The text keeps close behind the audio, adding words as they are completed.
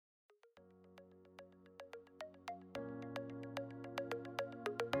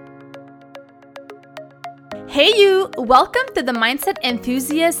Hey you! Welcome to the Mindset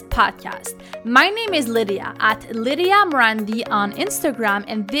Enthusiast podcast. My name is Lydia at Lydia Morandi on Instagram,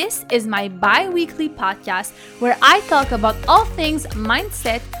 and this is my bi-weekly podcast where I talk about all things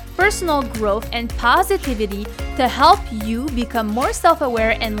mindset, personal growth, and positivity to help you become more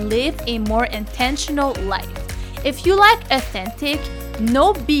self-aware and live a more intentional life. If you like authentic,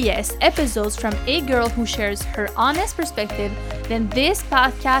 no BS episodes from a girl who shares her honest perspective, then this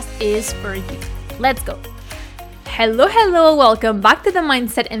podcast is for you. Let's go. Hello, welcome back to the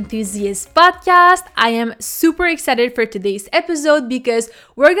Mindset Enthusiast podcast. I am super excited for today's episode because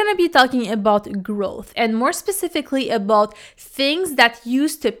we're going to be talking about growth and more specifically about things that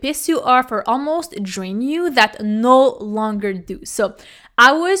used to piss you off or almost drain you that no longer do. So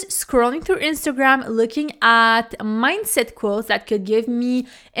I was scrolling through Instagram looking at mindset quotes that could give me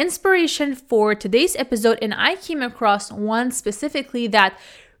inspiration for today's episode, and I came across one specifically that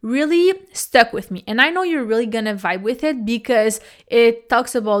really stuck with me. And I know you're really gonna vibe with it because it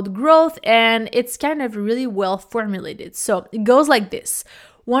talks about growth and it's kind of really well formulated. So it goes like this.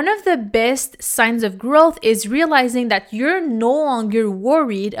 One of the best signs of growth is realizing that you're no longer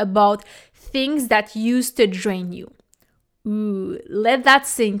worried about things that used to drain you. Ooh, let that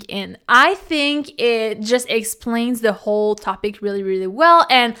sink in. I think it just explains the whole topic really well,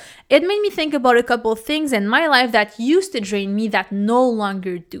 and it made me think about a couple things in my life that used to drain me that no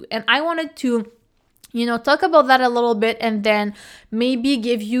longer do. And I wanted to talk about that a little bit and then maybe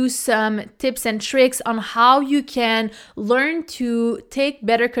give you some tips and tricks on how you can learn to take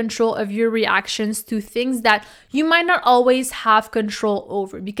better control of your reactions to things that you might not always have control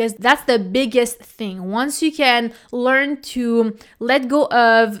over, because that's the biggest thing. Once you can learn to let go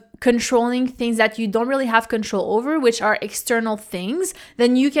of controlling things that you don't really have control over, which are external things,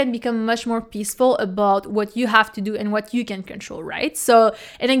 then you can become much more peaceful about what you have to do and what you can control, right? So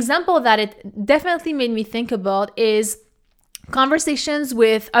an example that it definitely made me think about is conversations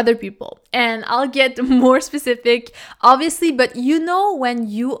with other people. And I'll get more specific, obviously, but when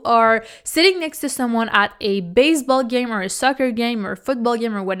you are sitting next to someone at a baseball game or a soccer game or a football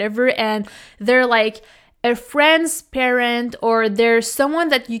game or whatever, and they're like a friend's parent, or there's someone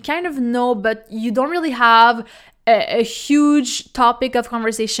that you kind of know, but you don't really have a huge topic of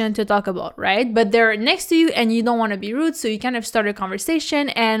conversation to talk about, right? But they're next to you and you don't want to be rude, so you kind of start a conversation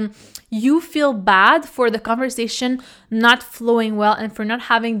and you feel bad for the conversation not flowing well and for not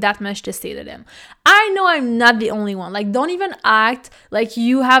having that much to say to them. I know I'm not the only one. Like, don't even act like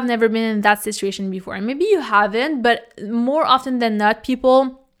you have never been in that situation before. And maybe you haven't, but more often than not,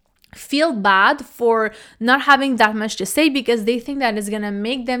 people feel bad for not having that much to say because they think that it's gonna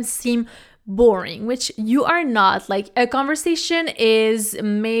make them seem boring, which you are not. Like, a conversation is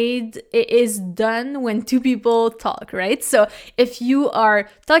done when two people talk, right? So if you are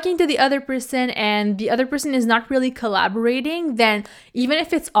talking to the other person and the other person is not really collaborating, then even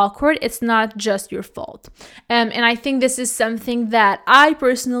if it's awkward, it's not just your fault. And I think this is something that I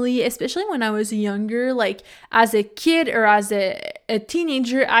personally, especially when I was younger, like as a kid or as a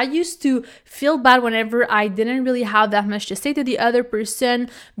teenager, I used to feel bad whenever I didn't really have that much to say to the other person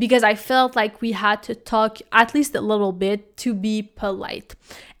because I felt like we had to talk at least a little bit to be polite.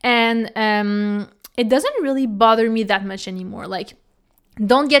 And it doesn't really bother me that much anymore. Like,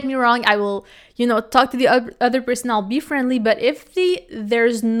 don't get me wrong, I will, talk to the other person, I'll be friendly, but if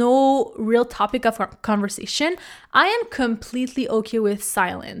there's no real topic of conversation, I am completely okay with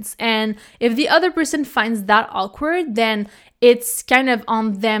silence. And if the other person finds that awkward, then it's kind of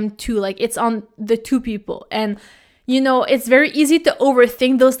on them too. Like, it's on the two people. And it's very easy to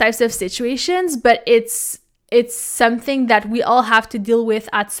overthink those types of situations, but it's something that we all have to deal with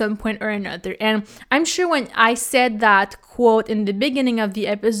at some point or another. And I'm sure when I said that quote in the beginning of the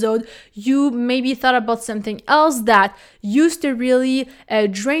episode, you maybe thought about something else that used to really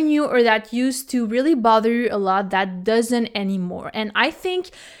drain you or that used to really bother you a lot that doesn't anymore. And I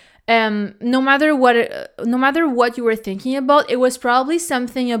think no matter what you were thinking about, it was probably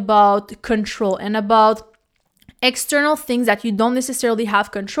something about control and about external things that you don't necessarily have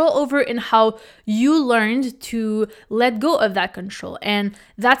control over, and how you learned to let go of that control. And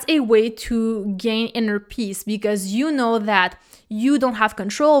that's a way to gain inner peace because you know that you don't have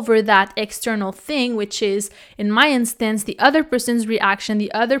control over that external thing, which is, in my instance, the other person's reaction,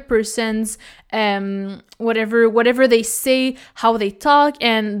 the other person's whatever they say, how they talk,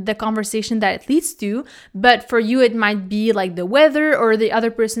 and the conversation that it leads to. But for you, it might be like the weather or the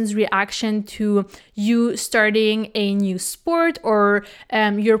other person's reaction to you starting a new sport, or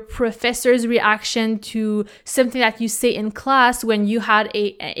your professor's reaction to something that you say in class when you had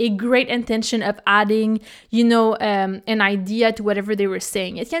a great intention of adding, an idea to whatever they were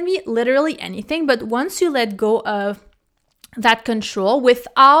saying. It can be literally anything, but once you let go of that control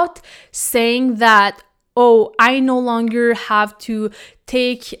without saying that, oh, I no longer have to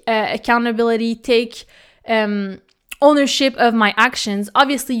take accountability, take ownership of my actions.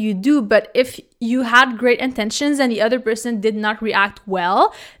 Obviously you do, but if you had great intentions and the other person did not react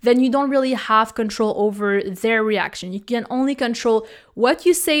well, then you don't really have control over their reaction. You can only control what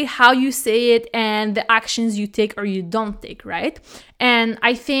you say, how you say it, and the actions you take or you don't take, right? And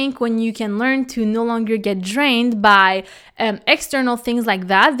I think when you can learn to no longer get drained by external things like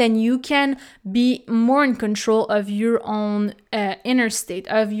that, then you can be more in control of your own inner state,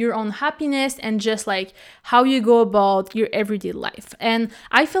 of your own happiness, and just like how you go about your everyday life. And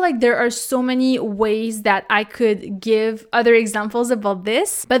I feel like there are so many ways that I could give other examples about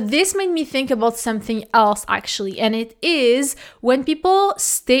this, but this made me think about something else actually, and it is when people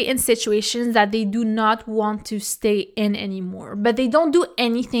stay in situations that they do not want to stay in anymore, but they don't do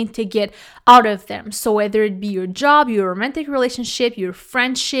anything to get out of them. So whether it be your job, your romantic relationship, your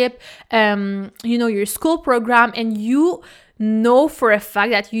friendship, your school program, and you know for a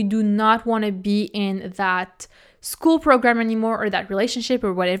fact that you do not want to be in that school program anymore or that relationship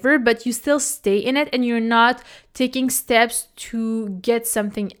or whatever, but you still stay in it and you're not taking steps to get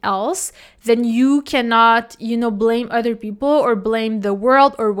something else, then you cannot, blame other people or blame the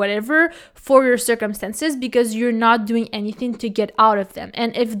world or whatever for your circumstances, because you're not doing anything to get out of them.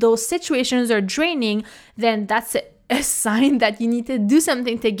 And if those situations are draining, then that's a sign that you need to do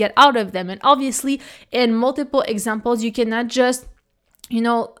something to get out of them. And obviously in multiple examples, you cannot just,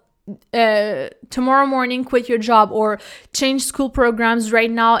 tomorrow morning quit your job or change school programs right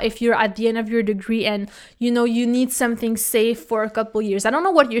now if you're at the end of your degree and you need something safe for a couple years. I don't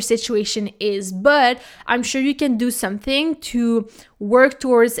know what your situation is, but I'm sure you can do something to work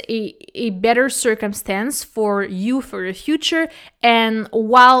towards a better circumstance for you, for your future, and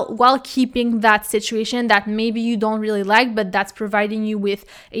while keeping that situation that maybe you don't really like, but that's providing you with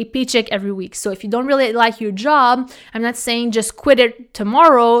a paycheck every week. So if you don't really like your job, I'm not saying just quit it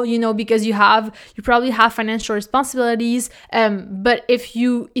tomorrow, because you probably have financial responsibilities, but if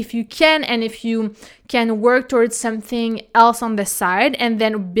you can, and if you can work towards something else on the side and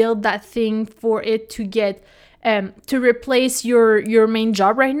then build that thing for it to get to replace your main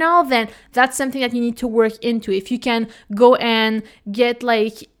job right now, then that's something that you need to work into. If you can go and get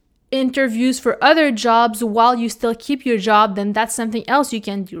like interviews for other jobs while you still keep your job, then that's something else you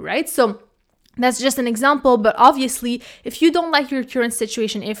can do, right? So that's just an example, but obviously, if you don't like your current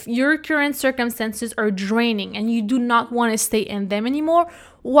situation, if your current circumstances are draining and you do not want to stay in them anymore,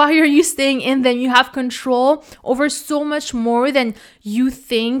 why are you staying in them? You have control over so much more than you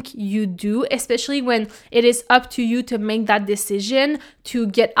think you do, especially when it is up to you to make that decision to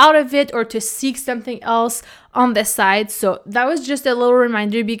get out of it or to seek something else on the side. So that was just a little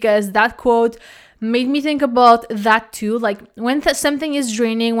reminder, because that quote made me think about that too. Like when something is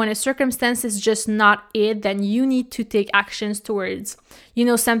draining, when a circumstance is just not it, then you need to take actions towards,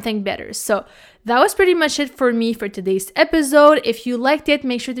 something better. So that was pretty much it for me for today's episode. If you liked it,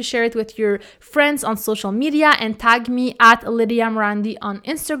 make sure to share it with your friends on social media and tag me at Lydia Morandi on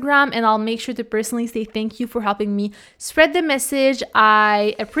Instagram, and I'll make sure to personally say thank you for helping me spread the message.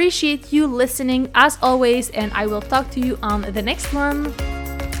 I appreciate you listening as always, and I will talk to you on the next one.